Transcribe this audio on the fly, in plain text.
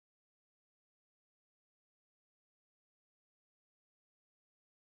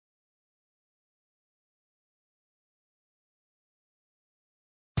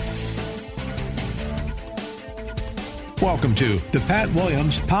Welcome to the Pat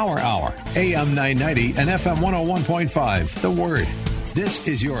Williams Power Hour, AM 990 and FM 101.5, The Word. This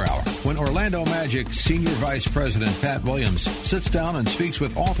is your hour when Orlando Magic Senior Vice President Pat Williams sits down and speaks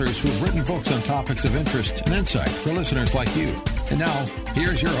with authors who've written books on topics of interest and insight for listeners like you. And now,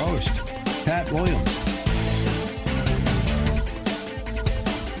 here's your host, Pat Williams.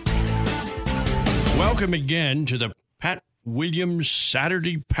 Welcome again to the Pat Williams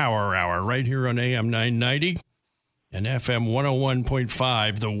Saturday Power Hour right here on AM 990 and FM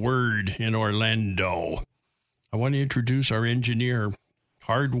 101.5, The Word in Orlando. I want to introduce our engineer,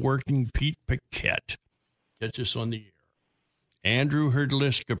 hardworking Pete Paquette, gets us on the air. Andrew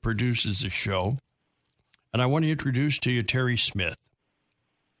Herdliska produces the show. And I want to introduce to you Terry Smith.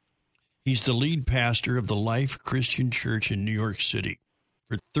 He's the lead pastor of the Life Christian Church in New York City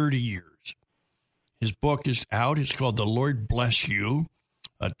for 30 years. His book is out. It's called The Lord Bless You,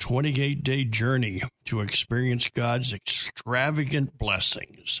 a 28-day journey to experience God's extravagant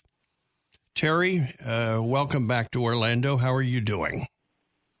blessings. Terry, welcome back to Orlando. How are you doing?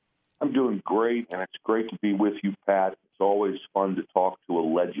 I'm doing great, and it's great to be with you, Pat. It's always fun to talk to a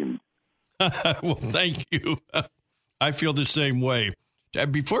legend. Well, thank you. I feel the same way.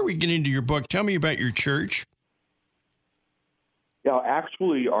 Before we get into your book, tell me about your church. Yeah,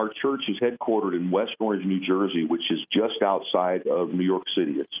 actually, our church is headquartered in West Orange, New Jersey, which is just outside of New York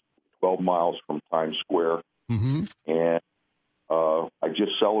City. It's 12 miles from Times Square. Mm-hmm. And I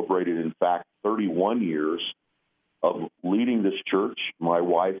just celebrated, in fact, 31 years of leading this church. My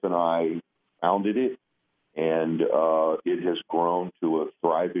wife and I founded it, and it has grown to a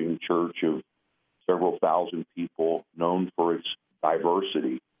thriving church of several thousand people known for its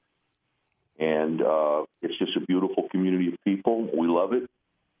diversity. And it's just a beautiful community of people. We love it,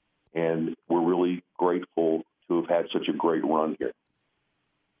 and we're really grateful to have had such a great run here.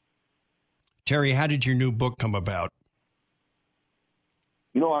 Terry, how did your new book come about?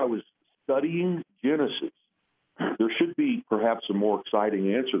 You know, I was studying Genesis. There should be perhaps a more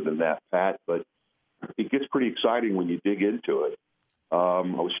exciting answer than that, Pat, but it gets pretty exciting when you dig into it. I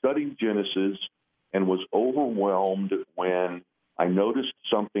was studying Genesis and was overwhelmed when I noticed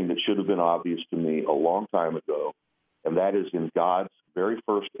something that should have been obvious to me a long time ago, and that is in God's very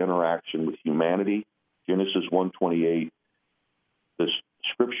first interaction with humanity, Genesis 1:28, the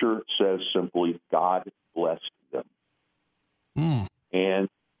scripture says simply, God blessed them. And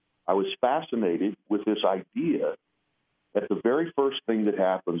I was fascinated with this idea that the very first thing that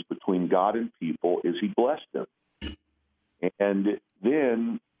happens between God and people is he blessed them. And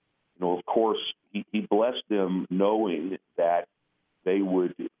then, of course, he blessed them knowing that they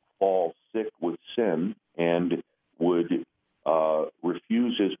would fall sick with sin and would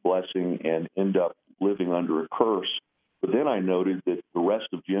refuse his blessing and end up living under a curse. But then I noted that the rest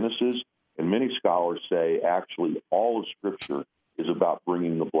of Genesis, and many scholars say actually all of Scripture, is about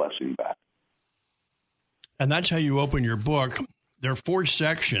bringing the blessing back. And that's how you open your book. There are 4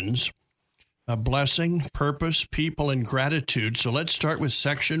 sections: blessing, purpose, people, and gratitude. So let's start with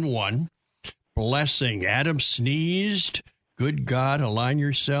section 1, blessing. Adam sneezed. Good God, align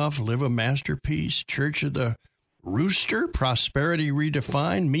yourself, live a masterpiece, Church of the Rooster, prosperity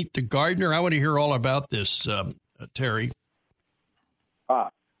redefined, meet the gardener. I want to hear all about this, Terry. I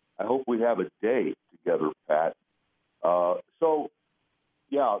hope we have a day together, Pat. The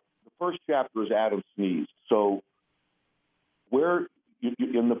first chapter is Adam sneezed. So where,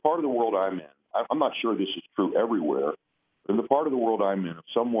 in the part of the world I'm in, I'm not sure this is true everywhere, but in the part of the world I'm in, if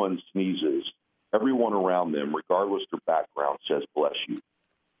someone sneezes, everyone around them, regardless of their background, says, bless you.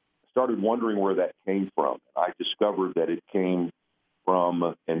 I started wondering where that came from. I discovered that it came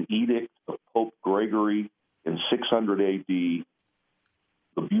from an edict of Pope Gregory in 600 A.D.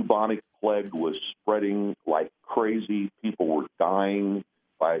 The bubonic plague was spreading like crazy. People were dying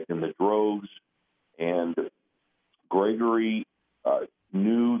in the droves. And Gregory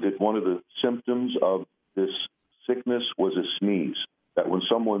knew that one of the symptoms of this sickness was a sneeze, that when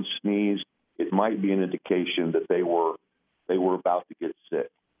someone sneezed, it might be an indication that they were about to get sick.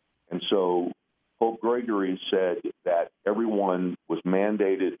 And so Pope Gregory said that everyone was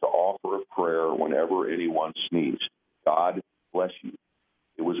mandated to offer a prayer whenever anyone sneezed. God bless you.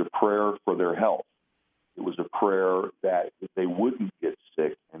 It was a prayer for their health. It was a prayer that if they wouldn't get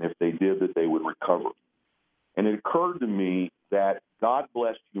sick, and if they did, that they would recover. And it occurred to me that God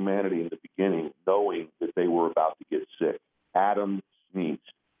blessed humanity in the beginning, knowing that they were about to get sick. Adam sneezed.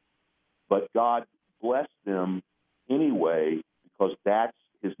 But God blessed them anyway because that's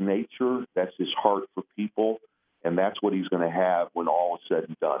his nature, that's his heart for people, and that's what he's going to have when all is said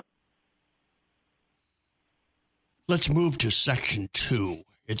and done. Let's move to section 2.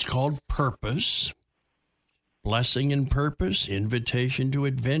 It's called Purpose. blessing and purpose, invitation to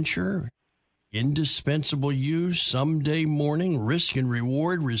adventure, indispensable use, someday morning, risk and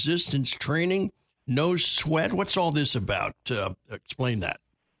reward, resistance training, no sweat. What's all this about? Explain that.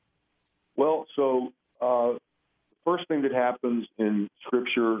 Well, so the first thing that happens in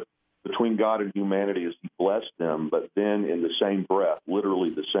Scripture between God and humanity is he blessed them, but then in the same breath,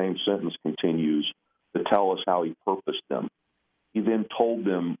 literally the same sentence continues to tell us how he purposed them. He then told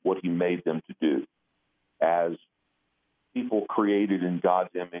them what he made them to do. As people created in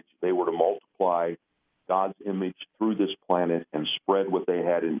God's image, they were to multiply God's image through this planet and spread what they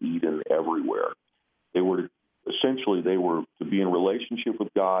had in Eden everywhere. They were to be in relationship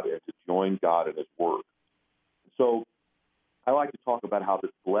with God and to join God in his work. So I like to talk about how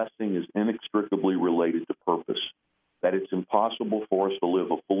this blessing is inextricably related to purpose, that it's impossible for us to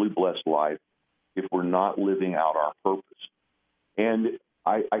live a fully blessed life if we're not living out our purpose. And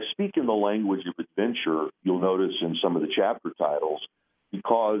I speak in the language of adventure, you'll notice in some of the chapter titles,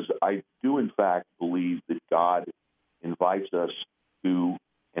 because I do, in fact, believe that God invites us to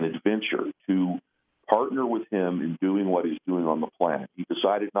an adventure, to partner with him in doing what he's doing on the planet. He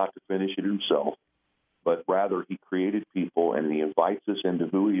decided not to finish it himself, but rather he created people and he invites us into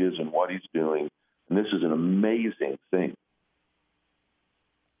who he is and what he's doing. And this is an amazing thing.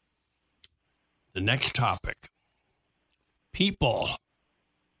 The next topic, people,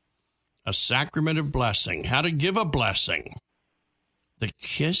 a sacrament of blessing, how to give a blessing. The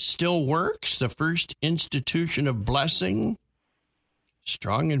kiss still works, the first institution of blessing,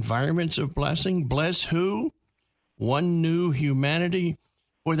 strong environments of blessing, bless who? One new humanity.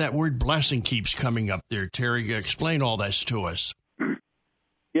 Boy, that word blessing keeps coming up there. Terry, explain all this to us.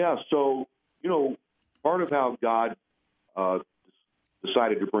 Yeah, so, part of how God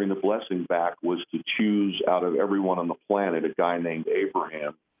decided to bring the blessing back was to choose out of everyone on the planet a guy named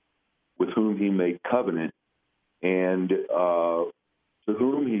Abraham, with whom he made covenant, and to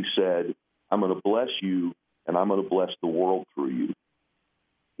whom he said, I'm going to bless you, and I'm going to bless the world through you.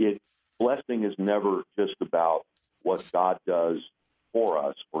 Blessing is never just about what God does for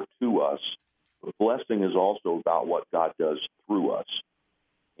us or to us, but blessing is also about what God does through us.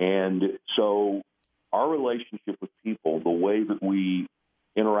 And so our relationship with people, the way that we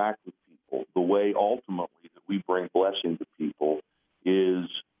interact with people, the way ultimately that we bring blessing to people is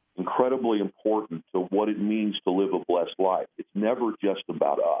incredibly important to what it means to live a blessed life. It's never just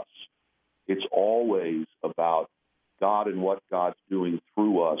about us. It's always about God and what God's doing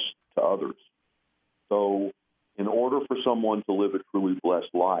through us to others. So in order for someone to live a truly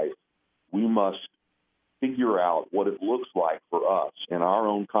blessed life, we must figure out what it looks like for us in our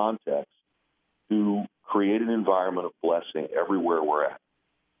own context to create an environment of blessing everywhere we're at.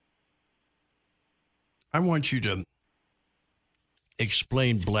 I want you to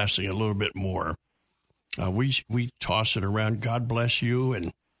explain blessing a little bit more. We toss it around, God bless you,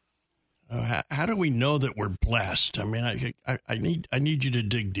 and how do we know that we're blessed? I mean, I need you to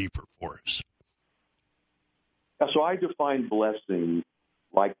dig deeper for us. So I define blessing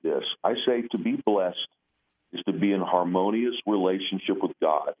like this. I say to be blessed is to be in harmonious relationship with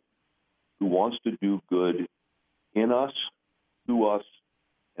God, who wants to do good in us, to us,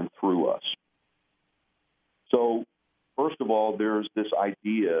 and through us. So, first of all, there's this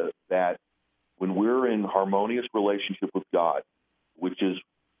idea that when we're in harmonious relationship with God, which is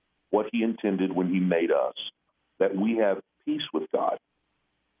what he intended when he made us, that we have peace with God.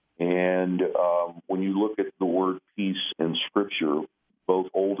 And when you look at the word peace in Scripture, both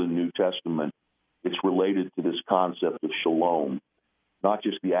Old and New Testament, it's related to this concept of shalom, not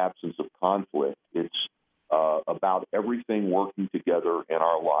just the absence of conflict. It's about everything working together in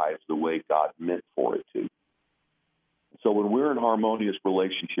our lives the way God meant for it to. So when we're in harmonious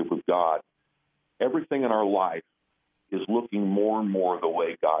relationship with God, everything in our life is looking more and more the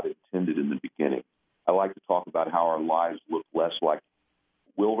way God intended in the beginning. I like to talk about how our lives look less like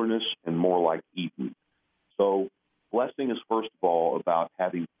wilderness and more like Eden. So blessing is, first of all, about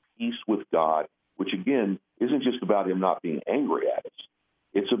having peace with God, which, again, isn't just about him not being angry at us.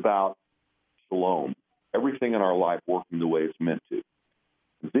 It's about shalom, everything in our life working the way it's meant to.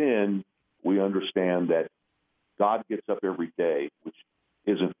 Then we understand that God gets up every day, which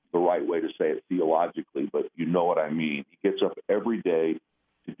isn't the right way to say it theologically, but you know what I mean. He gets up every day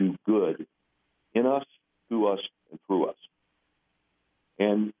to do good in us, to us, and through us.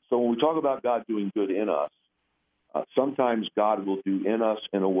 And so when we talk about God doing good in us, sometimes God will do in us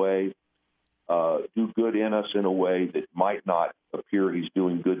in a way, do good in us in a way that might not appear he's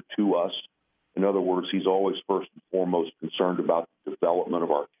doing good to us. In other words, he's always first and foremost concerned about the development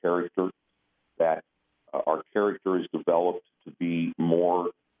of our character, that our character is developed to be more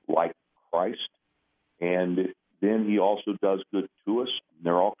like Christ. And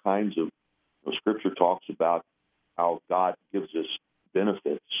kinds of Scripture talks about how God gives us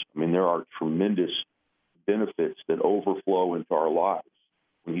benefits. I mean, there are tremendous benefits that overflow into our lives.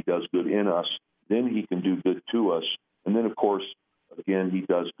 When he does good in us, then he can do good to us. And then, of course, again, he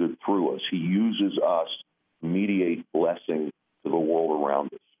does good through us. He uses us to mediate blessing to the world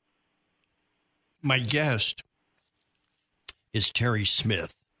around us. My guest is Terry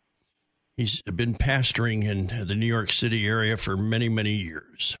Smith. He's been pastoring in the New York City area for many, many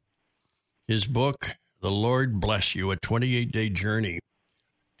years. His book, The Lord Bless You, a 28-day journey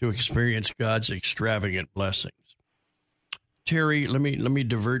to experience God's extravagant blessings. Terry, let me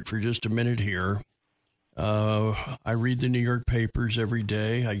divert for just a minute here. I read the New York papers every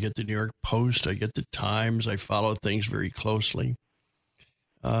day. I get the New York Post. I get the Times. I follow things very closely.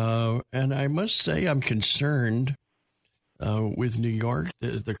 And I must say I'm concerned with New York,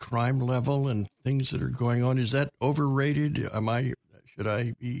 the crime level and things that are going on. Is that overrated? Should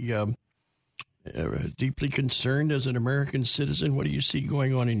I be deeply concerned as an American citizen? What do you see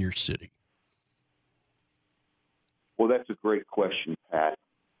going on in your city? Well, that's a great question, Pat.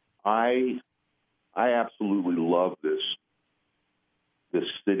 I absolutely love this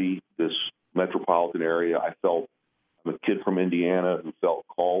city, this metropolitan area. I'm a kid from Indiana who felt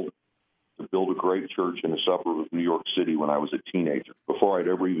called to build a great church in a suburb of New York City when I was a teenager, before I'd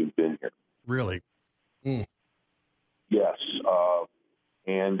ever even been here. Really? Mm. Yes.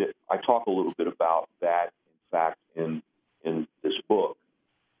 And I talk a little bit about that, in fact, in this book.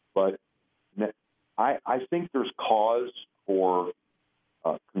 But I think there's cause for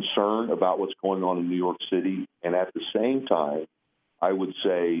concern about what's going on in New York City. And at the same time, I would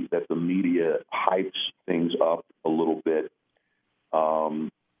say that the media hypes things up a little bit. I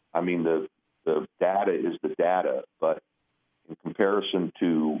mean, the data is the data, but in comparison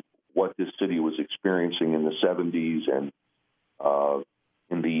to what this city was experiencing in the 70s and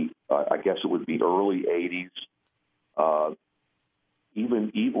in the, I guess it would be early 80s,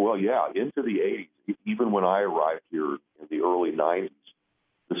 into the 80s, even when I arrived here in the early 90s,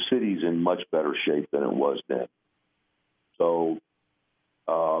 the city's in much better shape than it was then. So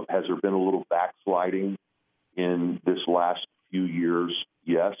has there been a little backsliding in this last few years?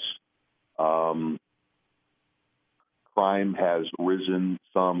 Yes. Crime has risen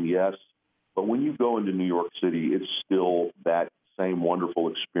some, yes. But when you go into New York City, it's still that same wonderful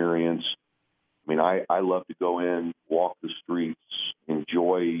experience. I mean, I love to go in, walk the streets,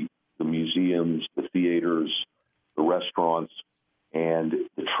 enjoy the museums, the theaters, the restaurants. And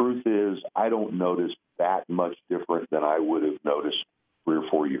the truth is, I don't notice that much different than I would have noticed 3 or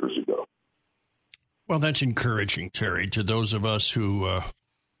 4 years ago. Well, that's encouraging, Terry, to those of us who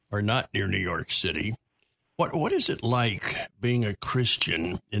are not near New York City. What is it like being a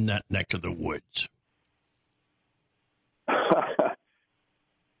Christian in that neck of the woods?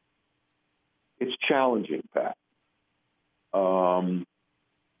 It's challenging, Pat.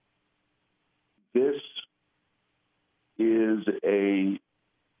 This is a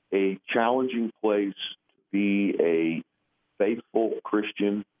challenging place to be a faithful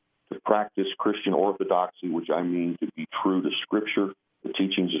Christian, to practice Christian orthodoxy, which I mean to be true to Scripture, the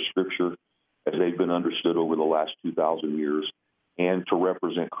teachings of Scripture as they've been understood over the last 2,000 years, and to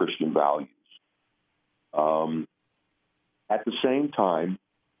represent Christian values. At the same time,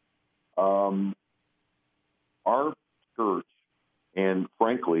 our church, and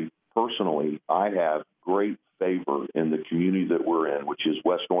frankly, personally, I have great favor in the community that we're in, which is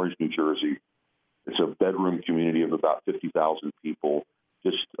West Orange, New Jersey. It's a bedroom community of about 50,000 people.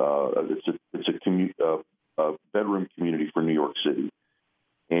 It's a bedroom community for New York City.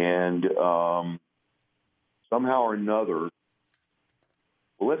 And somehow or another,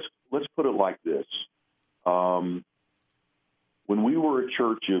 well, let's put it like this. When we were a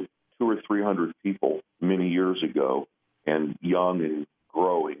church of 200 or 300 people many years ago, and young and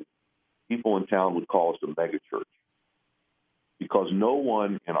growing, people in town would call us a mega church, because no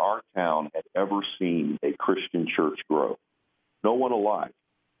one in our town had ever seen a Christian church grow. No one alive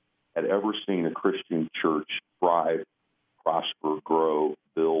had ever seen a Christian church thrive, prosper, grow,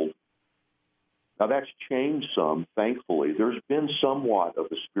 build. Now, that's changed some, thankfully. There's been somewhat of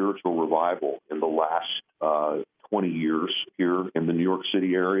a spiritual revival in the last 20 years here in the New York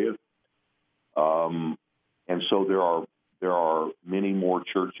City area. And so there are many more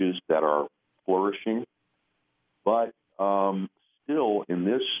churches that are flourishing. But still, in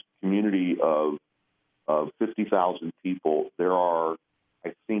this community of 50,000 people, there are,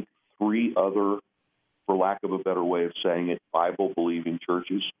 I think, 3 other, for lack of a better way of saying it, Bible-believing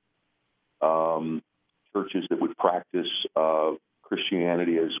churches, churches that would practice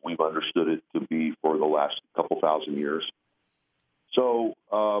Christianity as we've understood it to be for the last couple thousand years. So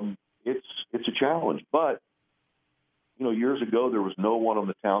it's a challenge. But, years ago, there was no one on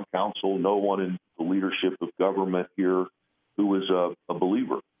the town council, no one in the leadership of government here who was a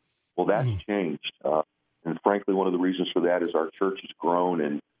believer. Well, that's changed. And frankly, one of the reasons for that is our church has grown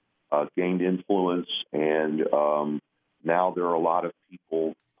and gained influence. And now there are a lot of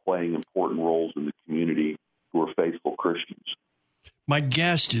people playing important roles in the community who are faithful Christians. My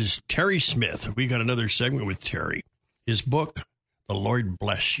guest is Terry Smith. We got another segment with Terry. His book, The Lord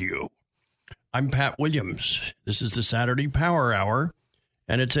Bless You. I'm Pat Williams. This is the Saturday Power Hour,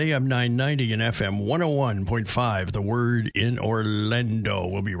 and it's AM 990 and FM 101.5, The Word in Orlando.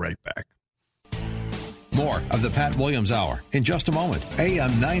 We'll be right back. More of the Pat Williams Hour in just a moment.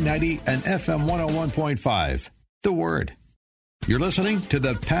 AM 990 and FM 101.5, The Word. You're listening to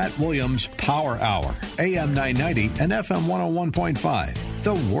the Pat Williams Power Hour, AM 990 and FM 101.5,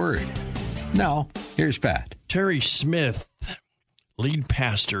 The Word. Now, here's Pat. Terry Smith, lead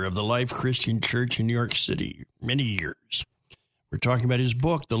pastor of the Life Christian Church in New York City, many years. We're talking about his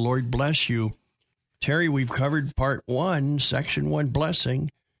book, The Lord Bless You. Terry, we've covered part 1, section 1, blessing,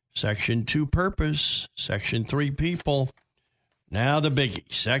 section 2, purpose, section 3, people. Now the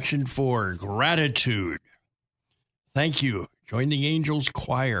biggie, section 4, gratitude. Thank you. Join the Angels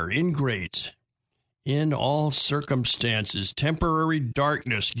Choir in great, in all circumstances, temporary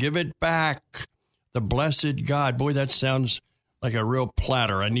darkness, give it back. The blessed God. Boy, that sounds like a real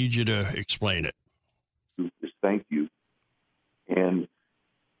platter. I need you to explain it. Thank you. And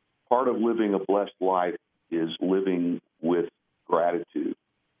part of living a blessed life is living with gratitude.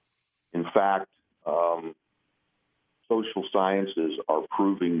 In fact, social sciences are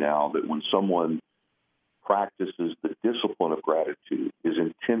proving now that when someone practices the discipline of gratitude, is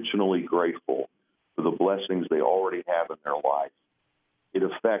intentionally grateful for the blessings they already have in their life, it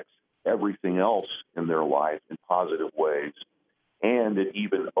affects everything else in their life in positive ways, and it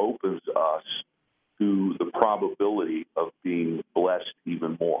even opens us to the probability of being blessed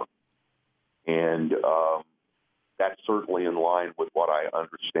even more. And that's certainly in line with what I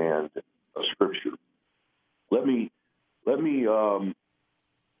understand of Scripture.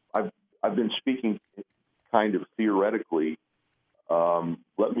 I've been speaking kind of theoretically.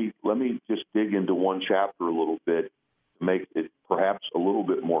 Let me just dig into one chapter a little bit to make it perhaps a little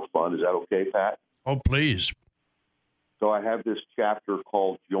bit more fun. Is that okay, Pat? Oh, please. So I have this chapter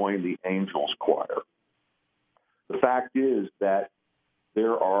called Join the Angels Choir. The fact is that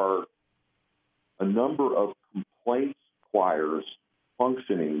there are a number of complaints choirs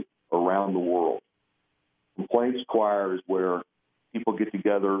functioning around the world. Complaints choir is where people get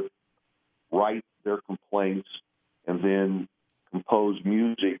together, write their complaints, and then compose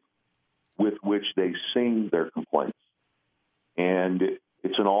music with which they sing their complaints. And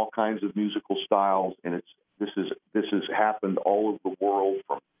it's in all kinds of musical styles, and this has happened all over the world,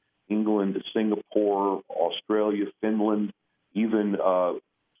 from England to Singapore, Australia, Finland, even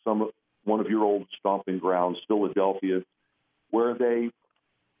one of your old stomping grounds, Philadelphia, where they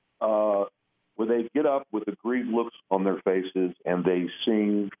get up with aggrieved looks on their faces and they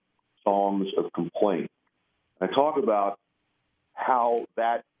sing songs of complaint. I talk about how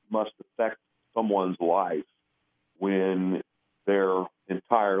that must affect someone's life when their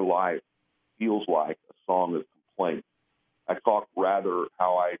entire life feels like a song of complaint. I talk rather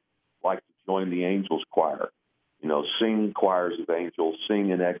how I like to join the Angels Choir, sing choirs of angels, sing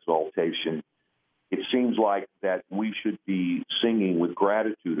in exaltation. It seems like that we should be singing with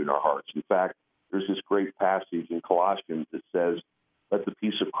gratitude in our hearts. In fact, there's this great passage in Colossians that says, "Let the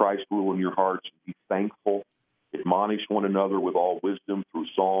peace of Christ rule in your hearts, and be thankful. Admonish one another with all wisdom through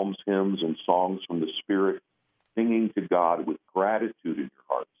psalms, hymns, and songs from the Spirit, singing to God with gratitude in your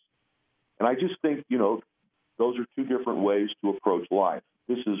hearts." And I just think, those are two different ways to approach life.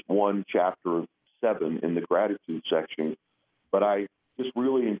 This is one chapter of 7 in the gratitude section, but I just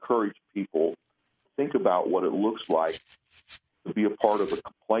really encourage people to think about what it looks like to be a part of a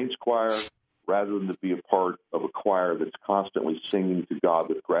complaints choir rather than to be a part of a choir that's constantly singing to God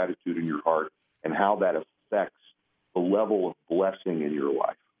with gratitude in your heart, and how that affects the level of blessing in your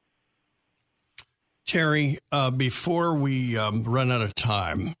life. Terry, before we run out of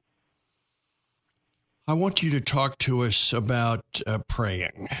time, I want you to talk to us about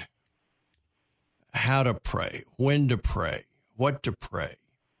praying. How to pray, when to pray, what to pray,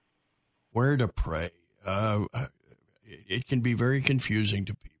 where to pray. It can be very confusing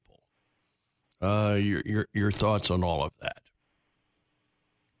to people. Your thoughts on all of that?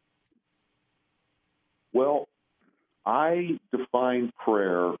 Well, I define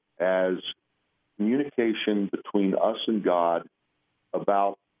prayer as communication between us and God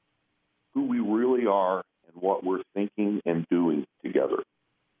about who we really are and what we're thinking and doing together.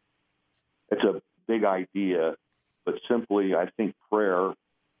 It's a big idea, but simply I think prayer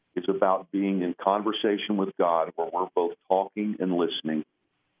is about being in conversation with God where we're both talking and listening,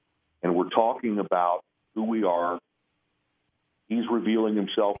 and we're talking about who we are. He's revealing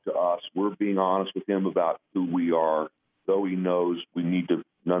himself to us. We're being honest with him about who we are, though he knows we need to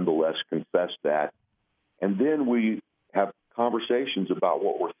nonetheless confess that. And then we have conversations about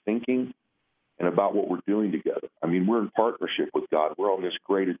what we're thinking and about what we're doing together. I mean, we're in partnership with God. We're on this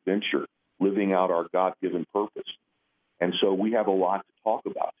great adventure, living out our God-given purpose. And so we have a lot to talk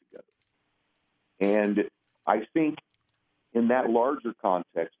about together. And I think in that larger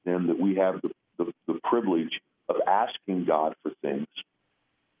context, then, that we have the privilege of asking God for things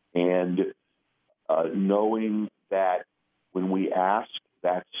and knowing that when we ask,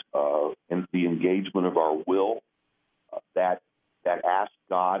 that's in the engagement of our will, that asks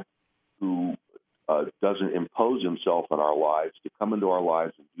God, who doesn't impose himself on our lives, to come into our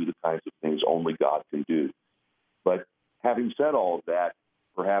lives and do the kinds of things only God can do. But having said all of that,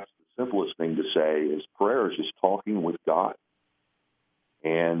 perhaps the simplest thing to say is prayer is just talking with God.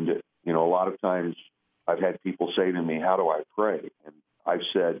 And, you know, a lot of times I've had people say to me, how do I pray? And I've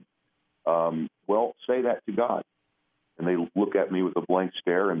said, well, say that to God. And they look at me with a blank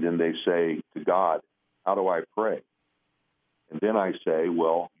stare, and then they say to God, how do I pray? And then I say,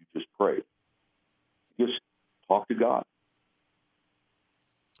 well, you just pray. Just talk to God.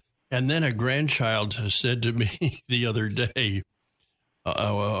 And then a grandchild said to me the other day,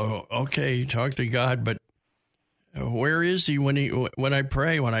 okay, talk to God, but where is he when I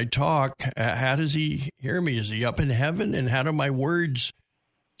pray, when I talk? How does he hear me? Is he up in heaven? And how do my words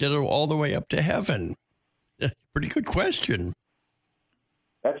get all the way up to heaven? Pretty good question.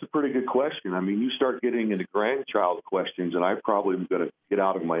 That's a pretty good question. I mean, you start getting into grandchild questions, and I probably am going to get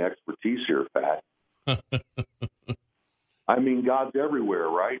out of my expertise here, Pat. I mean, God's everywhere,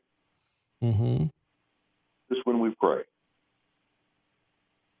 right? Mm-hmm. Just when we pray.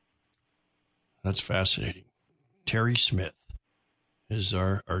 That's fascinating. Terry Smith is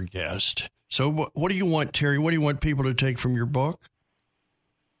our guest. So what do you want, Terry? What do you want people to take from your book?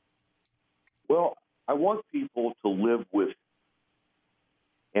 Well, I want people to live with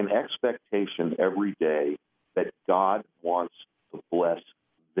an expectation every day that God wants to bless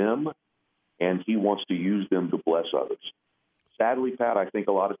them and he wants to use them to bless others. Sadly, Pat, I think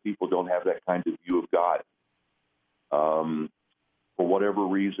a lot of people don't have that kind of view of God for whatever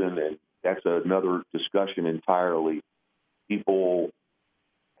reason, and that's another discussion entirely. People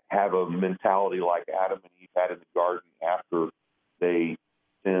have a mentality like Adam and Eve had in the garden after they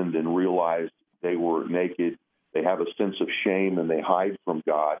sinned and realized they were naked. They have a sense of shame and they hide from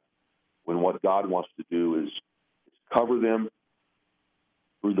God, when what God wants to do is cover them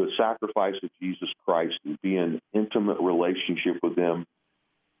through the sacrifice of Jesus Christ and be in intimate relationship with them,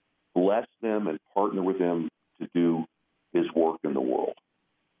 bless them and partner with them to do his work in the world.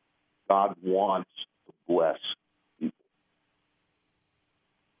 God wants to bless people.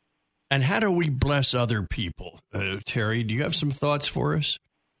 And how do we bless other people? Terry, do you have some thoughts for us?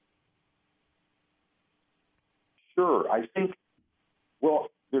 Sure. I think, well,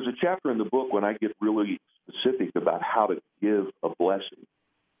 there's a chapter in the book when I get really specific about how to give a blessing.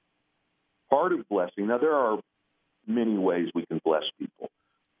 Part of blessing, now there are many ways we can bless people,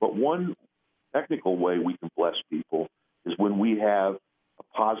 but one technical way we can bless people is when we have a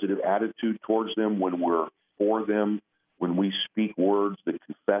positive attitude towards them, when we're for them, when we speak words that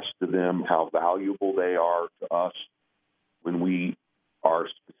confess to them how valuable they are to us, when we are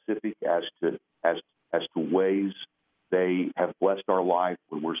specific as to ways they have blessed our life,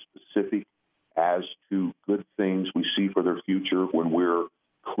 when we're specific as to good things we see for their future, when we're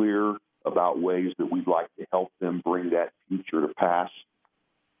clear about ways that we'd like to help them bring that future to pass.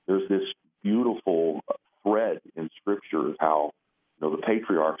 There's this beautiful thread in Scripture of how, the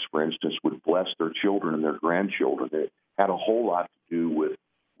patriarchs, for instance, would bless their children and their grandchildren. It had a whole lot to do with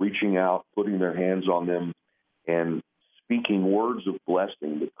reaching out, putting their hands on them, and speaking words of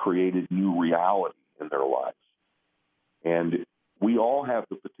blessing that created new reality in their lives. And we all have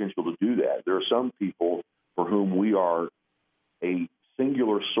the potential to do that. There are some people for whom we are a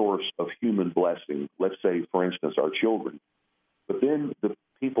singular source of human blessing, let's say, for instance, our children. But then the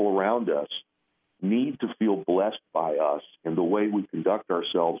people around us need to feel blessed by us in the way we conduct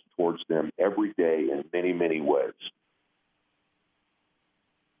ourselves towards them every day in many, many ways.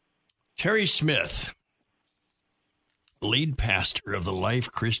 Terry Smith, lead pastor of the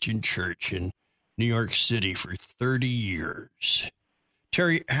Life Christian Church in New York City for 30 years.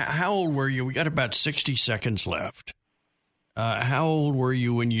 Terry, how old were you? We got about 60 seconds left. How old were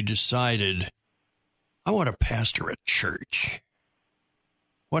you when you decided I want to pastor a church.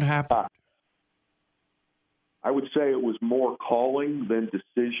 What happened? I would say it was more calling than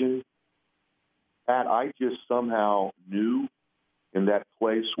decision. Pat, I just somehow knew in that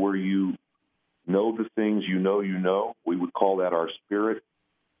place where you know the things you know, we would call that our spirit.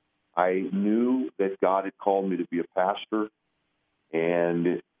 I knew that God had called me to be a pastor,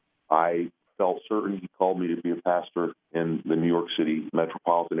 and I felt certain he called me to be a pastor in the New York City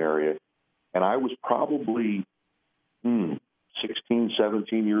metropolitan area. And I was probably 16,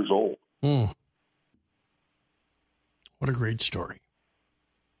 17 years old. What a great story.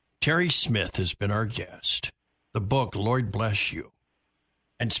 Terry Smith has been our guest. The book, Lord Bless You.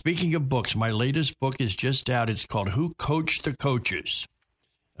 And speaking of books, my latest book is just out. It's called Who Coached the Coaches?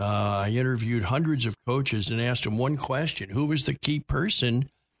 I interviewed hundreds of coaches and asked them one question. Who was the key person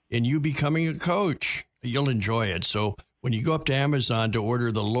in you becoming a coach? You'll enjoy it. So when you go up to Amazon to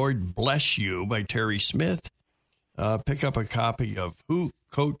order The Lord Bless You by Terry Smith, pick up a copy of Who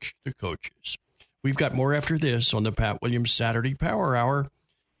Coached the Coaches. We've got more after this on the Pat Williams Saturday Power Hour.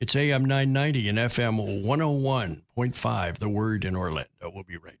 It's AM 990 and FM 101.5, The Word in Orlando. We'll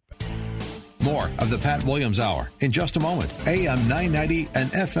be right back. More of the Pat Williams Hour in just a moment. AM 990 and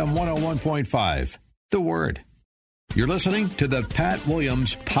FM 101.5, The Word. You're listening to the Pat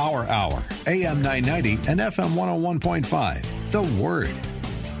Williams Power Hour, AM 990 and FM 101.5, The Word.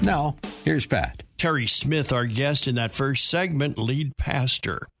 Now, here's Pat. Terry Smith, our guest in that first segment, lead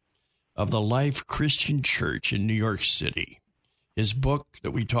pastor of the Life Christian Church in New York City. His book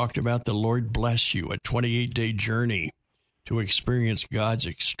that we talked about, The Lord Bless You, a 28-day journey to experience God's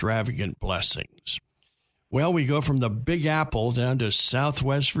extravagant blessings. Well, we go from the Big Apple down to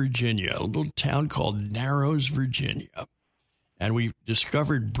Southwest Virginia, a little town called Narrows, Virginia. And we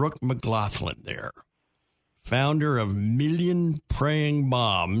discovered Brooke McLaughlin there, founder of Million Praying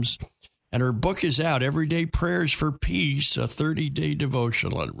Moms. And her book is out, Everyday Prayers for Peace, a 30-day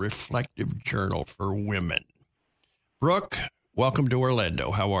devotional and reflective journal for women. Brooke, welcome to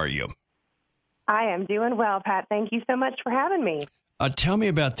Orlando. How are you? I am doing well, Pat. Thank you so much for having me. Tell me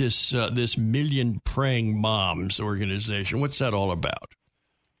about this Million Praying Moms organization. What's that all about?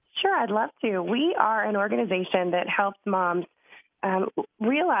 Sure, I'd love to. We are an organization that helps moms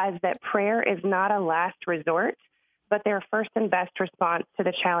realize that prayer is not a last resort, but their first and best response to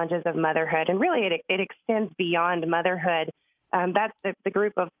the challenges of motherhood. And really, it extends beyond motherhood. That's the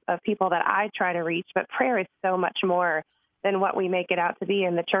group of people that I try to reach. But prayer is so much more than what we make it out to be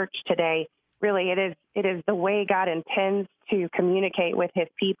in the church today. Really, it is the way God intends to communicate with his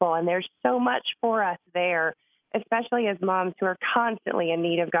people. And there's so much for us there, especially as moms who are constantly in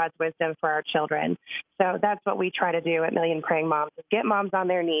need of God's wisdom for our children. So that's what we try to do at Million Praying Moms, is get moms on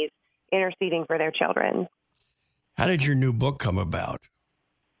their knees interceding for their children. How did your new book come about?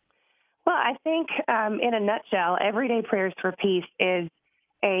 Well, I think in a nutshell, Everyday Prayers for Peace is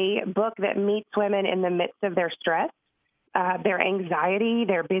a book that meets women in the midst of their stress, their anxiety,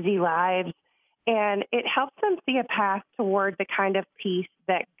 their busy lives, and it helps them see a path toward the kind of peace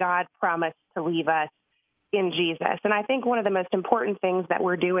that God promised to leave us in Jesus. And I think one of the most important things that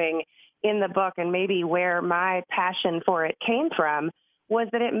we're doing in the book, and maybe where my passion for it came from, was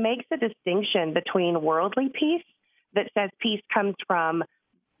that it makes a distinction between worldly peace that says peace comes from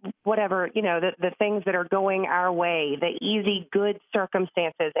whatever, the things that are going our way, the easy, good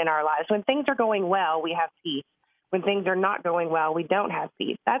circumstances in our lives. When things are going well, we have peace. When things are not going well, we don't have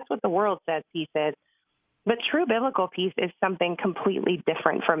peace. That's what the world says peace is. But true biblical peace is something completely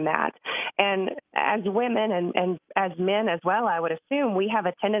different from that. And as women and as men as well, I would assume, we have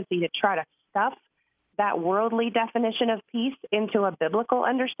a tendency to try to stuff that worldly definition of peace into a biblical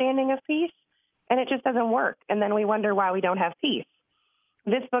understanding of peace, and it just doesn't work. And then we wonder why we don't have peace.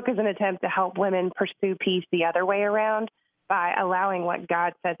 This book is an attempt to help women pursue peace the other way around by allowing what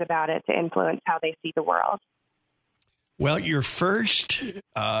God says about it to influence how they see the world. Well, your first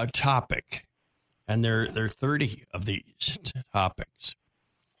topic, and there are 30 of these topics,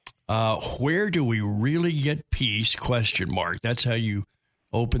 where do we really get peace, ? That's how you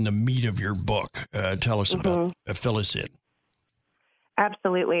open the meat of your book. Tell us about, fill us in.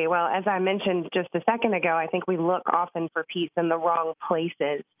 Absolutely. Well, as I mentioned just a second ago, I think we look often for peace in the wrong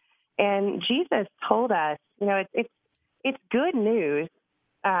places. And Jesus told us, it's good news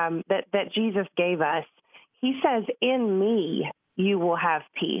that Jesus gave us. He says, in me, you will have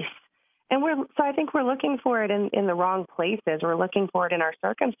peace. And so I think we're looking for it in the wrong places. We're looking for it in our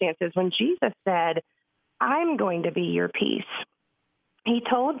circumstances. When Jesus said, I'm going to be your peace, he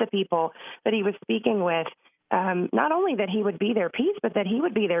told the people that he was speaking with, not only that he would be their peace, but that he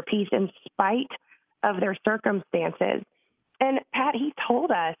would be their peace in spite of their circumstances. And Pat, he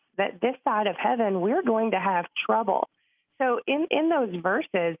told us that this side of heaven, we're going to have trouble. So in those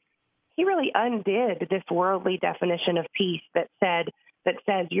verses, he really undid this worldly definition of peace that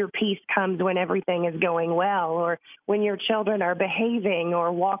says your peace comes when everything is going well, or when your children are behaving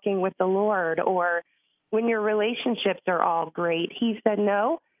or walking with the Lord, or when your relationships are all great. He said,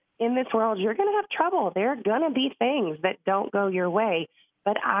 no, in this world, you're going to have trouble. There are going to be things that don't go your way,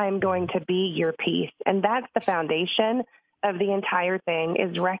 but I'm going to be your peace. And that's the foundation of the entire thing,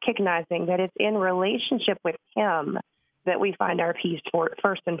 is recognizing that it's in relationship with him that we find our peace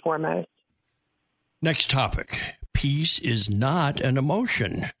first and foremost. Next topic. Peace is not an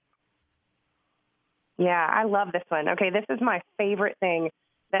emotion. Yeah, I love this one. Okay, this is my favorite thing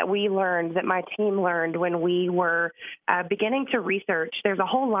that we learned, that my team learned when we were beginning to research. There's a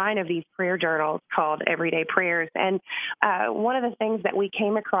whole line of these prayer journals called Everyday Prayers. And one of the things that we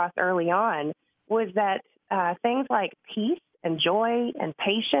came across early on was that things like peace and joy and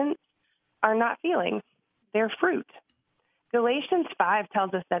patience are not feelings. They're fruit. Galatians 5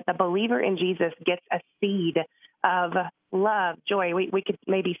 tells us that the believer in Jesus gets a seed of love, joy. We could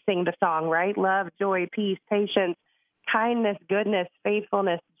maybe sing the song, right? Love, joy, peace, patience, kindness, goodness,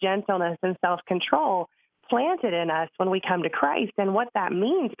 faithfulness, gentleness, and self-control planted in us when we come to Christ. And what that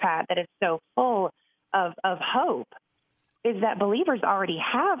means, Pat, that it's so full of hope, is that believers already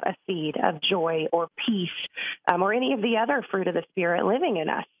have a seed of joy or peace or any of the other fruit of the Spirit living in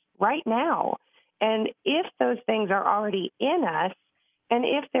us right now. And if those things are already in us, and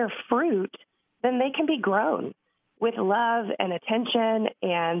if they're fruit, then they can be grown with love and attention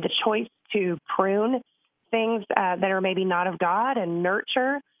and the choice to prune things that are maybe not of God and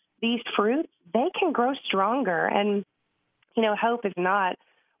nurture these fruits. They can grow stronger. And, you know, hope is not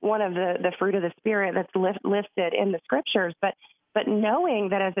one of the fruit of the Spirit that's listed in the Scriptures, but knowing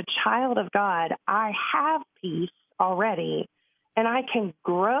that as a child of God, I have peace already, and I can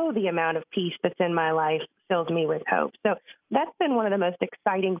grow the amount of peace that's in my life fills me with hope. So that's been one of the most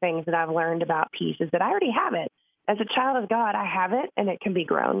exciting things that I've learned about peace, is that I already have it. As a child of God, I have it, and it can be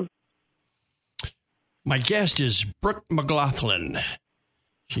grown. My guest is Brooke McLaughlin.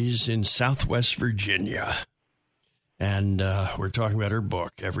 She's in Southwest Virginia, and we're talking about her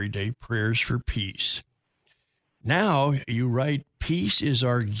book, Everyday Prayers for Peace. Now you write, peace is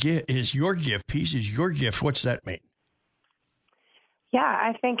your gift. Peace is your gift. What's that mean? Yeah,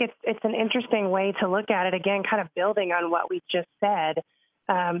 I think it's an interesting way to look at it. Again, kind of building on what we just said,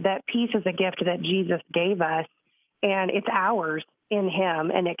 that peace is a gift that Jesus gave us, and it's ours in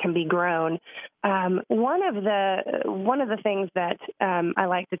him, and it can be grown. One of the things that I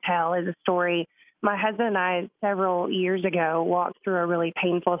like to tell is a story. My husband and I, several years ago, walked through a really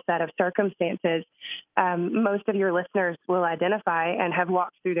painful set of circumstances. Most of your listeners will identify and have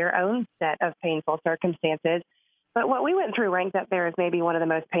walked through their own set of painful circumstances. But what we went through ranked up there as maybe one of the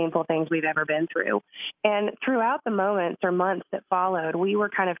most painful things we've ever been through. And throughout the moments or months that followed, we were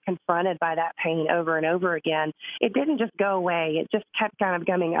kind of confronted by that pain over and over again. It didn't just go away. It just kept kind of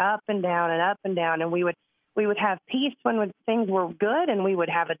coming up and down and up and down. And we would have peace when things were good, and we would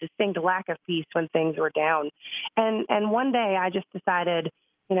have a distinct lack of peace when things were down. And one day I just decided,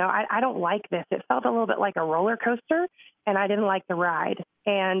 I don't like this. It felt a little bit like a roller coaster, and I didn't like the ride.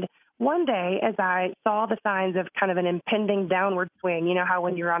 And one day, as I saw the signs of kind of an impending downward swing, you know how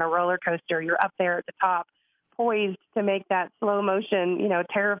when you're on a roller coaster, you're up there at the top, poised to make that slow motion,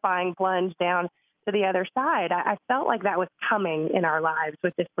 terrifying plunge down to the other side. I felt like that was coming in our lives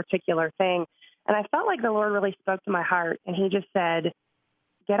with this particular thing. And I felt like the Lord really spoke to my heart, and he just said,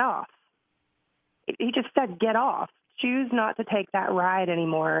 get off. He just said, get off. Choose not to take that ride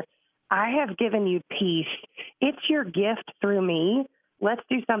anymore. I have given you peace. It's your gift through me. Let's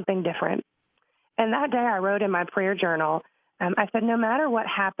do something different. And that day I wrote in my prayer journal, I said, no matter what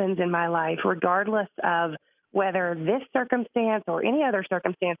happens in my life, regardless of whether this circumstance or any other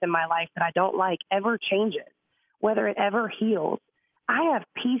circumstance in my life that I don't like ever changes, whether it ever heals, I have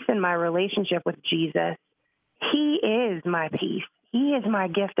peace in my relationship with Jesus. He is my peace. He is my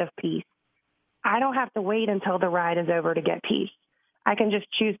gift of peace. I don't have to wait until the ride is over to get peace. I can just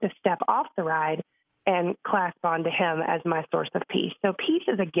choose to step off the ride and clasp onto him as my source of peace. So peace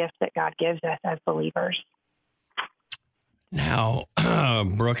is a gift that God gives us as believers. Now,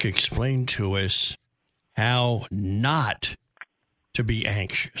 Brooke, explain to us how not to be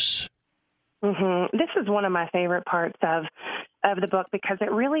anxious. Mm-hmm. This is one of my favorite parts of the book, because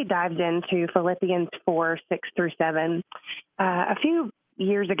it really dives into Philippians 4:6-7. A few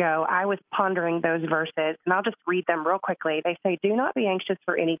years ago, I was pondering those verses, and I'll just read them real quickly. They say, do not be anxious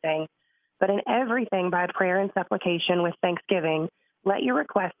for anything, but in everything by prayer and supplication with thanksgiving, let your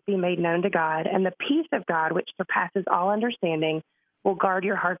requests be made known to God, and the peace of God, which surpasses all understanding, will guard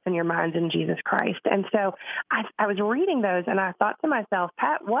your hearts and your minds in Jesus Christ. And so I was reading those, and I thought to myself,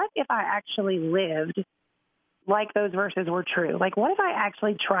 Pat, what if I actually lived like those verses were true? Like, what if I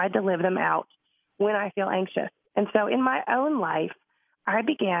actually tried to live them out when I feel anxious? And so in my own life, I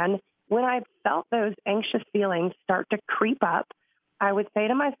began, when I felt those anxious feelings start to creep up, I would say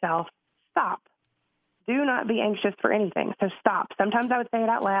to myself, stop. Do not be anxious for anything. So stop. Sometimes I would say it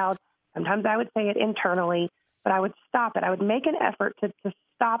out loud. Sometimes I would say it internally, but I would stop it. I would make an effort to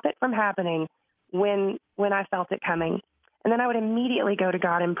stop it from happening when I felt it coming. And then I would immediately go to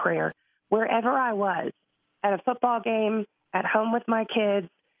God in prayer, wherever I was, at a football game, at home with my kids,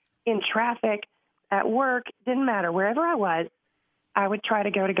 in traffic, at work, didn't matter. Wherever I was, I would try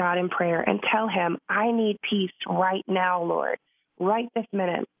to go to God in prayer and tell him, I need peace right now, Lord, right this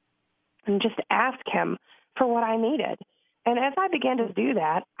minute, and just ask him for what I needed. And as I began to do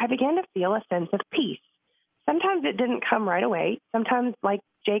that, I began to feel a sense of peace. Sometimes it didn't come right away. Sometimes, like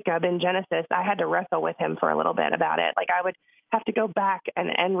Jacob in Genesis, I had to wrestle with him for a little bit about it. Like I would have to go back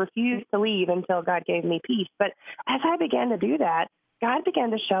and refuse to leave until God gave me peace. But as I began to do that, God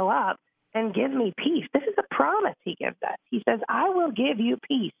began to show up and give me peace. This is a promise he gives us. He says, I will give you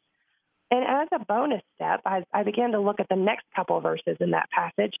peace. And as a bonus step, I began to look at the next couple of verses in that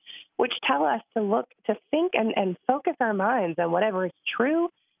passage, which tell us to think and focus our minds on whatever is true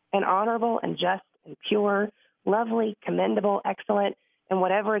and honorable and just and pure, lovely, commendable, excellent, and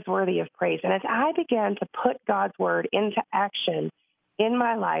whatever is worthy of praise. And as I began to put God's word into action in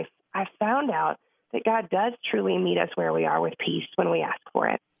my life, I found out that God does truly meet us where we are with peace when we ask for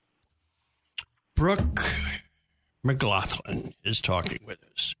it. Brooke McLaughlin is talking with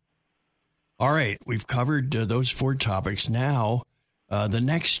us. All right, we've covered those 4 topics. Now, the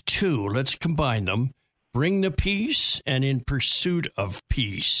next 2, let's combine them. Bring the peace and in pursuit of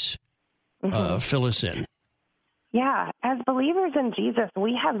peace. Fill us in. Yeah, as believers in Jesus,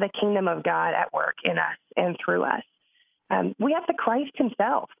 we have the kingdom of God at work in us and through us. We have the Christ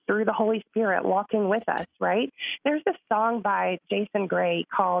himself through the Holy Spirit walking with us, right? There's this song by Jason Gray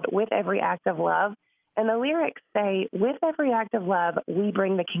called With Every Act of Love, and the lyrics say, with every act of love, we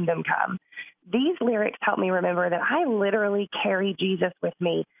bring the kingdom come. These lyrics help me remember that I literally carry Jesus with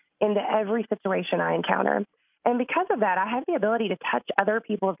me into every situation I encounter. And because of that, I have the ability to touch other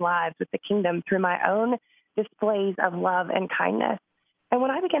people's lives with the kingdom through my own displays of love and kindness. And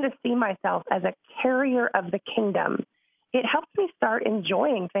when I begin to see myself as a carrier of the kingdom, it helps me start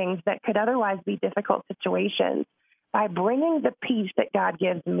enjoying things that could otherwise be difficult situations by bringing the peace that God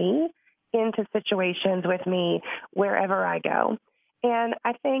gives me into situations with me wherever I go. And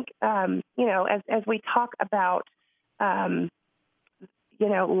I think, as we talk about,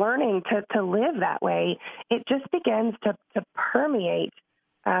 learning to live that way, it just begins to permeate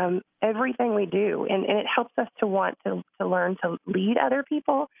everything we do. And it helps us to want to learn to lead other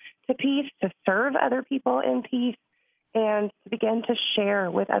people to peace, to serve other people in peace, and to begin to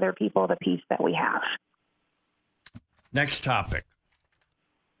share with other people the peace that we have. Next topic.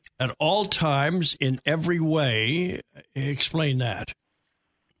 At all times, in every way, explain that.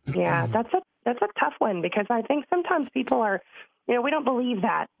 Yeah, that's a tough one, because I think sometimes people are, we don't believe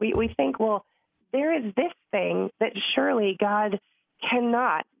that. We think, well, there is this thing that surely God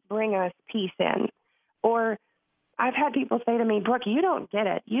cannot bring us peace in. Or I've had people say to me, Brooke, you don't get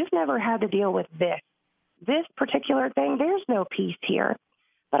it. You've never had to deal with this particular thing. There's no peace here.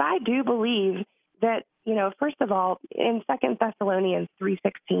 But I do believe that, first of all, in 2 Thessalonians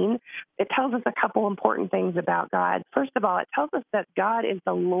 3:16, it tells us a couple important things about God. First of all, it tells us that God is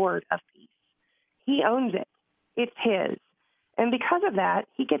the Lord of peace. He owns it. It's his. And because of that,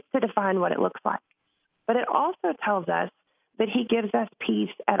 he gets to define what it looks like. But it also tells us that he gives us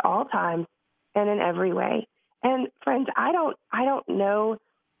peace at all times and in every way. And friends, I don't know,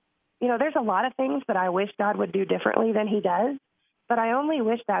 there's a lot of things that I wish God would do differently than he does, but I only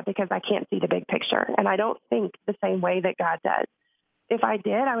wish that because I can't see the big picture, and I don't think the same way that God does. If I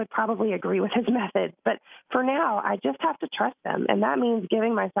did, I would probably agree with his methods. But for now, I just have to trust them, and that means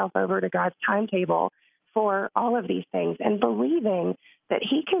giving myself over to God's timetable for all of these things and believing that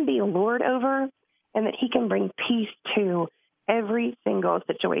he can be Lord over and that he can bring peace to every single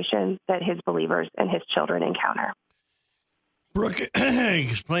situation that his believers and his children encounter. Brooke,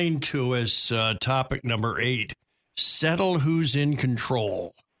 explain to us topic number 8, settle who's in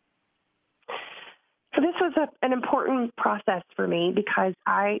control. So this was an important process for me because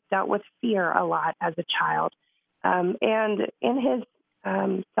I dealt with fear a lot as a child. And in his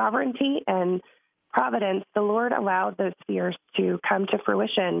sovereignty and providence, the Lord allowed those fears to come to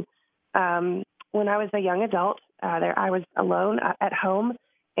fruition. When I was a young adult, I was alone at home,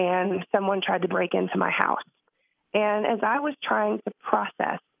 and someone tried to break into my house. And as I was trying to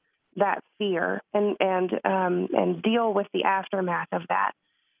process that fear and deal with the aftermath of that,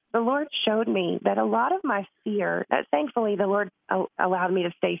 the Lord showed me that a lot of my fear, thankfully the Lord allowed me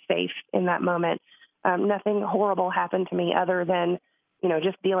to stay safe in that moment. Nothing horrible happened to me other than,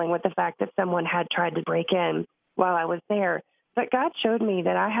 just dealing with the fact that someone had tried to break in while I was there. But God showed me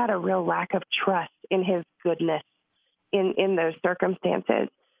that I had a real lack of trust in his goodness in those circumstances.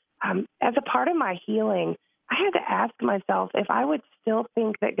 As a part of my healing, I had to ask myself if I would still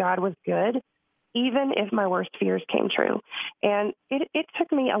think that God was good, even if my worst fears came true. And it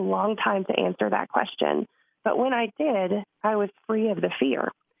took me a long time to answer that question. But when I did, I was free of the fear.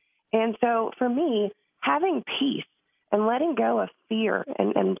 And so for me, having peace and letting go of fear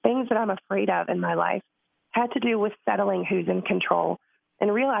and things that I'm afraid of in my life had to do with settling who's in control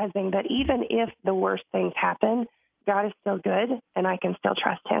and realizing that even if the worst things happen, God is still good and I can still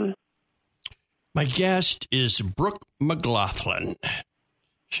trust him. My guest is Brooke McLaughlin.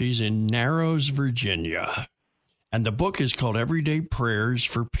 She's in Narrows, Virginia. And the book is called Everyday Prayers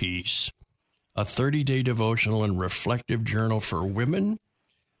for Peace, a 30-day devotional and reflective journal for women.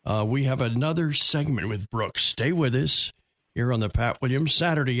 We have another segment with Brooke. Stay with us here on the Pat Williams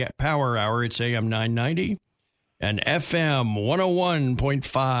Saturday Power Hour. It's AM 990 and FM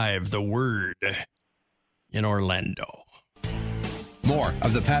 101.5, The Word in Orlando. More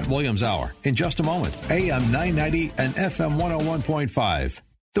of the Pat Williams Hour in just a moment. AM 990 and FM 101.5,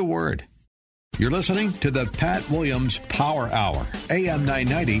 The Word. You're listening to the Pat Williams Power Hour, AM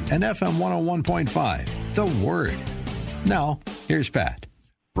 990 and FM 101.5, The Word. Now, here's Pat.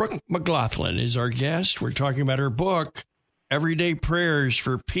 Brooke McLaughlin is our guest. We're talking about her book, Everyday Prayers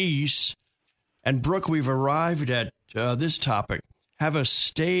for Peace. And Brooke, we've arrived at this topic. Have a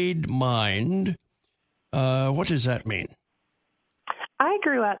stayed mind. What does that mean? I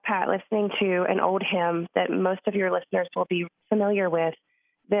grew up, Pat, listening to an old hymn that most of your listeners will be familiar with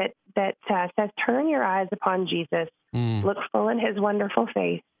that says, turn your eyes upon Jesus, look full in his wonderful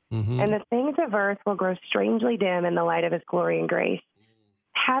face, and the things of earth will grow strangely dim in the light of his glory and grace.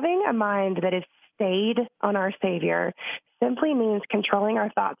 Having a mind that is stayed on our Savior simply means controlling our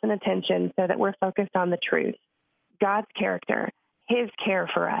thoughts and attention so that we're focused on the truth, God's character, his care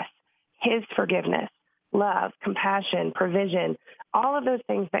for us, his forgiveness, love, compassion, provision, all of those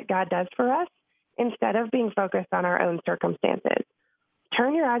things that God does for us instead of being focused on our own circumstances.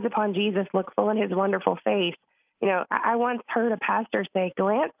 Turn your eyes upon Jesus, look full in his wonderful face. I once heard a pastor say,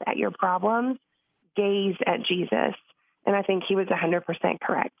 glance at your problems, gaze at Jesus. And I think he was 100%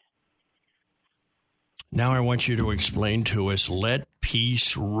 correct. Now I want you to explain to us, let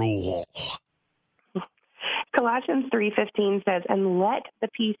peace rule. Colossians 3:15 says, and let the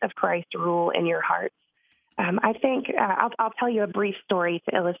peace of Christ rule in your hearts. I think I'll tell you a brief story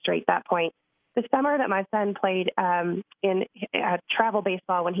to illustrate that point. The summer that my son played in travel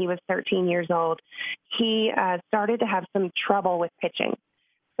baseball when he was 13 years old, he started to have some trouble with pitching.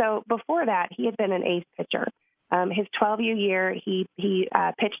 So before that, he had been an ace pitcher. His 12U year, he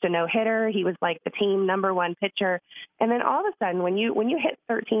pitched a no-hitter. He was like the team #1 pitcher. And then all of a sudden, when you hit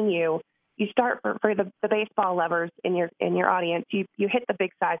 13U, you start for the baseball lovers in your audience, you hit the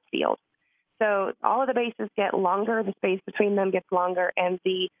big size field. So all of the bases get longer, the space between them gets longer, and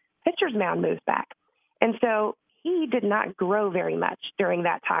the pitcher's mound moves back. And so he did not grow very much during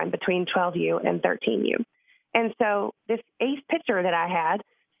that time between 12U and 13U. And so this ace pitcher that I had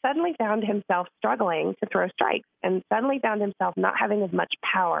suddenly found himself struggling to throw strikes and suddenly found himself not having as much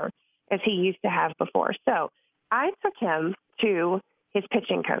power as he used to have before. So I took him to his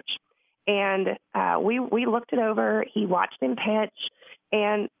pitching coach, and we looked it over. He watched him pitch,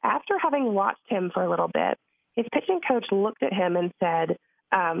 and after having watched him for a little bit, his pitching coach looked at him and said,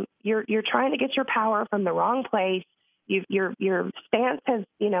 you're trying to get your power from the wrong place. Your stance has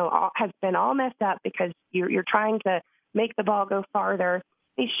been all messed up because you're trying to make the ball go farther.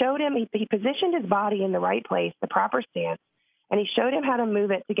 He showed him, he positioned his body in the right place, the proper stance, and he showed him how to move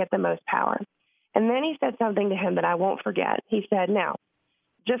it to get the most power. And then he said something to him that I won't forget. He said, now,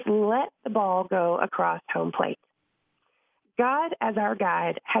 just let the ball go across home plate. God, as our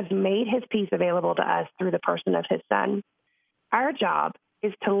guide, has made his peace available to us through the person of his Son. Our job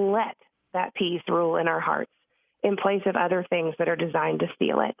is to let that peace rule in our hearts in place of other things that are designed to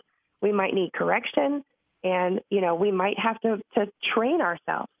steal it. We might need correction, and, we might have to train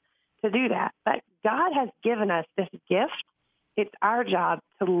ourselves to do that. But God has given us this gift. It's our job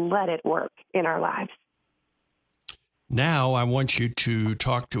to let it work in our lives. Now I want you to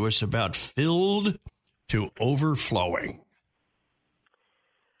talk to us about filled to overflowing.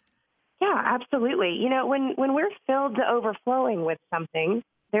 Yeah, absolutely. You know, when we're filled to overflowing with something,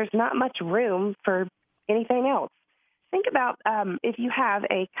 there's not much room for anything else. Think about if you have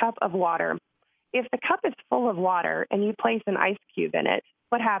a cup of water. If the cup is full of water and you place an ice cube in it,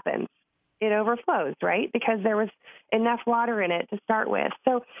 what happens? It overflows, right? Because there was enough water in it to start with.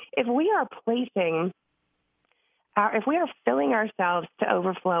 So if we are filling ourselves to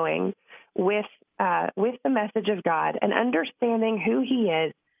overflowing with the message of God and understanding who He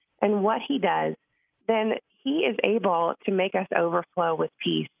is and what He does, then He is able to make us overflow with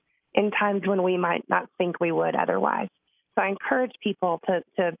peace in times when we might not think we would otherwise. So I encourage people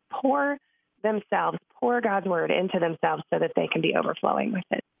to pour God's word into themselves so that they can be overflowing with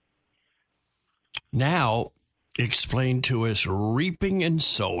it. Now, explain to us reaping and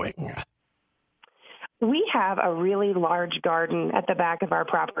sowing. We have a really large garden at the back of our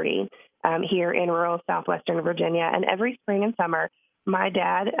property here in rural southwestern Virginia, and every spring and summer, my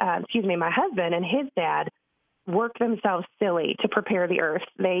husband and his dad work themselves silly to prepare the earth.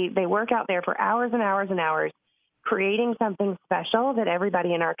 They work out there for hours and hours and hours, creating something special that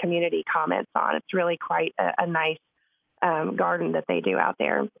everybody in our community comments on. It's really quite a nice garden that they do out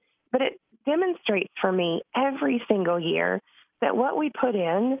there. But it demonstrates for me every single year that what we put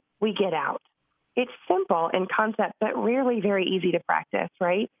in, we get out. It's simple in concept, but really very easy to practice,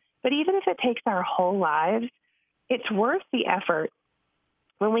 right? But even if it takes our whole lives, it's worth the effort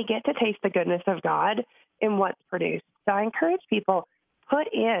when we get to taste the goodness of God in what's produced. So I encourage people,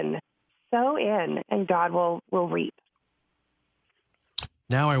 put in, sow in, and God will reap.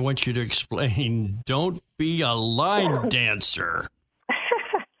 Now I want you to explain, don't be a line dancer.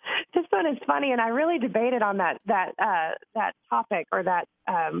 This one is funny, and I really debated on that topic or that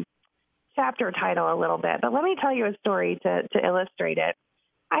chapter title a little bit. But let me tell you a story to illustrate it.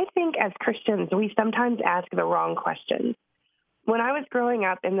 I think as Christians, we sometimes ask the wrong questions. When I was growing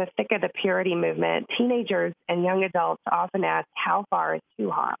up in the thick of the purity movement, teenagers and young adults often asked, how far is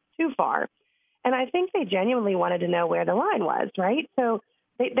too far? And I think they genuinely wanted to know where the line was, right? So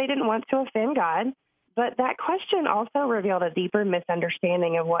they didn't want to offend God. But that question also revealed a deeper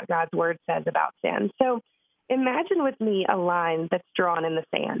misunderstanding of what God's word says about sin. So imagine with me a line that's drawn in the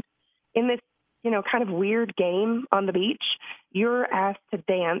sand. In this, kind of weird game on the beach, you're asked to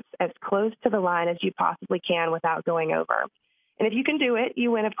dance as close to the line as you possibly can without going over. And if you can do it,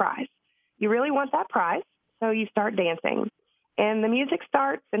 you win a prize. You really want that prize, so you start dancing. And the music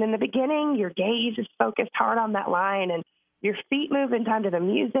starts, and in the beginning, your gaze is focused hard on that line, and your feet move in time to the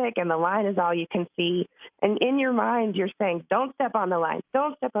music, and the line is all you can see. And in your mind, you're saying, don't step on the line,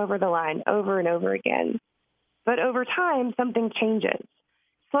 don't step over the line, over and over again. But over time, something changes.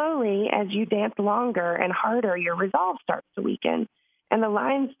 Slowly, as you dance longer and harder, your resolve starts to weaken, and the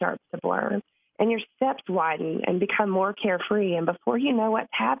line starts to blur, and your steps widen and become more carefree. And before you know what's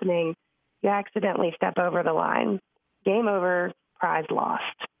happening, you accidentally step over the line. Game over, prize lost.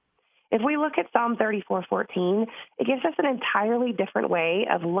 If we look at Psalm 34:14, it gives us an entirely different way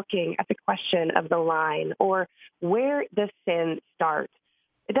of looking at the question of the line or where the sin starts.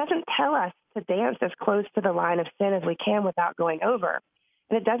 It doesn't tell us to dance as close to the line of sin as we can without going over.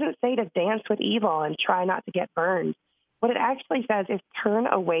 And it doesn't say to dance with evil and try not to get burned. What it actually says is turn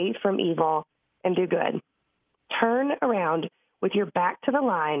away from evil and do good. Turn around with your back to the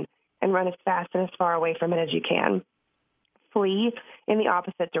line and run as fast and as far away from it as you can. Flee in the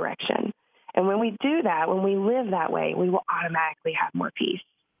opposite direction. And when we do that, when we live that way, we will automatically have more peace.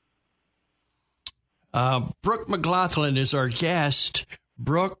 Brooke McLaughlin is our guest.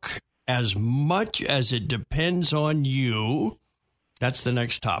 Brooke, as much as it depends on you, that's the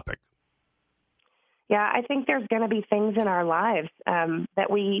next topic. Yeah, I think there's going to be things in our lives that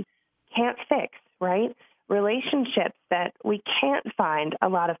we can't fix, right? Relationships that we can't find a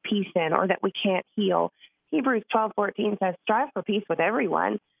lot of peace in or that we can't heal. Hebrews 12:14 says, strive for peace with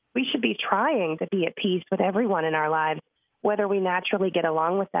everyone. We should be trying to be at peace with everyone in our lives, whether we naturally get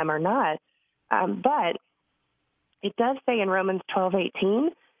along with them or not. But it does say in Romans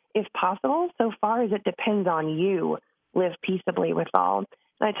 12:18, if possible, so far as it depends on you, live peaceably with all.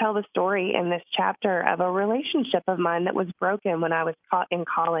 And I tell the story in this chapter of a relationship of mine that was broken when I was in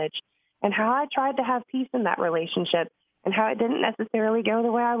college and how I tried to have peace in that relationship and how it didn't necessarily go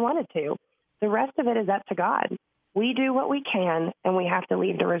the way I wanted to. The rest of it is up to God. We do what we can, and we have to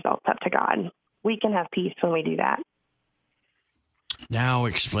leave the results up to God. We can have peace when we do that. Now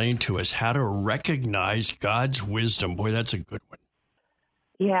explain to us how to recognize God's wisdom. Boy, that's a good one.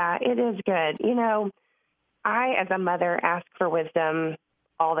 Yeah, it is good. I, as a mother, ask for wisdom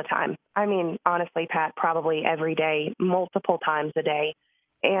all the time. I mean, honestly, Pat, probably every day, multiple times a day.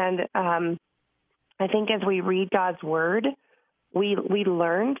 And I think as we read God's word, we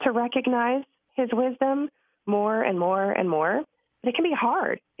learn to recognize his wisdom more and more and more, but it can be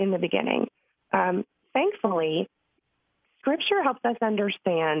hard in the beginning. Thankfully, Scripture helps us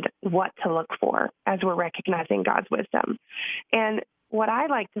understand what to look for as we're recognizing God's wisdom. And what I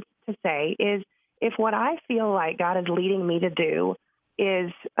like to say is, if what I feel like God is leading me to do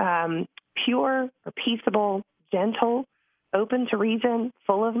is pure or peaceable, gentle, open to reason,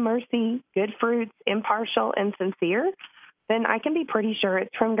 full of mercy, good fruits, impartial, and sincere, then I can be pretty sure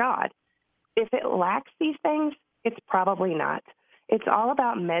it's from God. If it lacks these things, it's probably not. It's all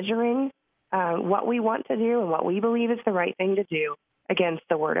about measuring what we want to do and what we believe is the right thing to do against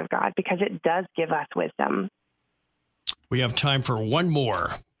the Word of God, because it does give us wisdom. We have time for one more.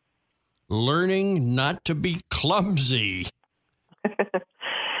 Learning not to be clumsy.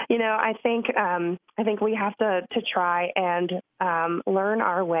 I think we have to try and learn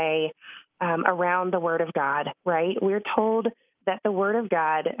our way around the Word of God, right? We're told that the Word of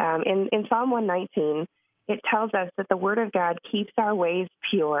God, in Psalm 119, it tells us that the Word of God keeps our ways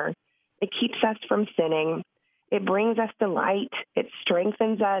pure. It keeps us from sinning. It brings us delight. It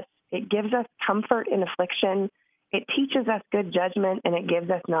strengthens us. It gives us comfort in affliction. It teaches us good judgment, and it gives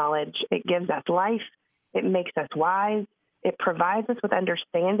us knowledge. It gives us life. It makes us wise. It provides us with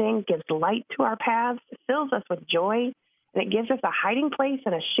understanding, gives light to our paths, fills us with joy, and it gives us a hiding place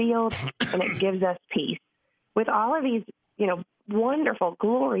and a shield, and it gives us peace. With all of these, wonderful,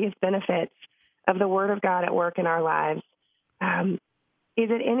 glorious benefits of the Word of God at work in our lives, is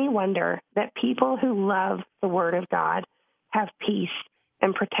it any wonder that people who love the Word of God have peace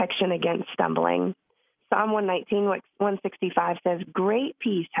and protection against stumbling? Psalm 119, 165 says, "Great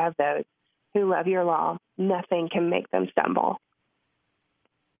peace have those who love your law. Nothing can make them stumble."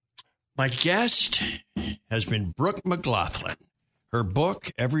 My guest has been Brooke McLaughlin. Her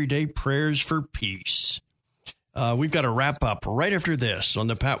book, Everyday Prayers for Peace. We've got to wrap up right after this on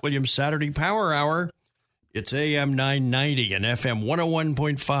the Pat Williams Saturday Power Hour. It's AM 990 and FM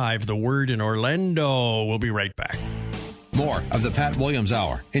 101.5, The Word in Orlando. We'll be right back. More of the Pat Williams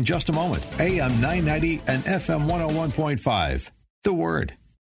Hour in just a moment. AM 990 and FM 101.5, The Word.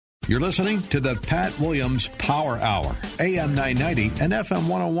 You're listening to the Pat Williams Power Hour, AM 990 and FM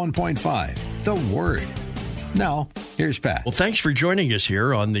 101.5, The Word. Now, here's Pat. Well, thanks for joining us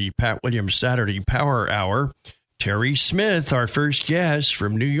here on the Pat Williams Saturday Power Hour. Terry Smith, our first guest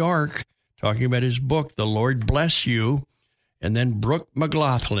from New York, talking about his book, The Lord Bless You. And then Brooke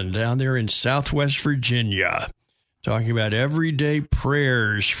McLaughlin down there in Southwest Virginia, talking about everyday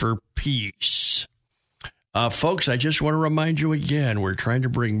prayers for peace. Folks, I just want to remind you again, we're trying to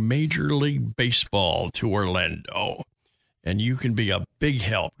bring Major League Baseball to Orlando, and you can be a big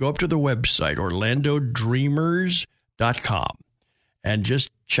help. Go up to the website, orlandodreamers.com, and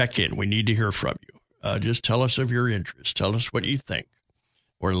just check in. We need to hear from you. Just tell us of your interest. Tell us what you think.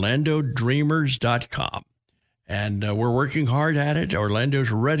 orlandodreamers.com. And we're working hard at it. Orlando's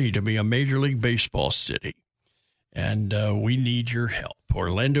ready to be a Major League Baseball city, and we need your help.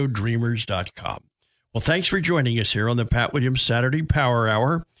 orlandodreamers.com. Well, thanks for joining us here on the Pat Williams Saturday Power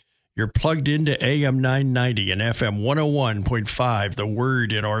Hour. You're plugged into AM 990 and FM 101.5, The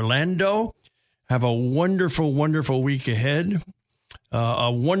Word in Orlando. Have a wonderful, wonderful week ahead.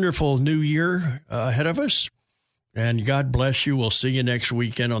 A wonderful new year ahead of us. And God bless you. We'll see you next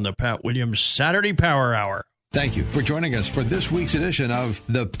weekend on the Pat Williams Saturday Power Hour. Thank you for joining us for this week's edition of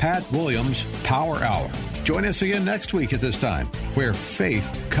the Pat Williams Power Hour. Join us again next week at this time, where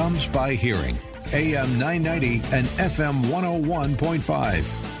faith comes by hearing. AM 990 and FM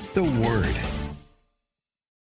 101.5, The Word.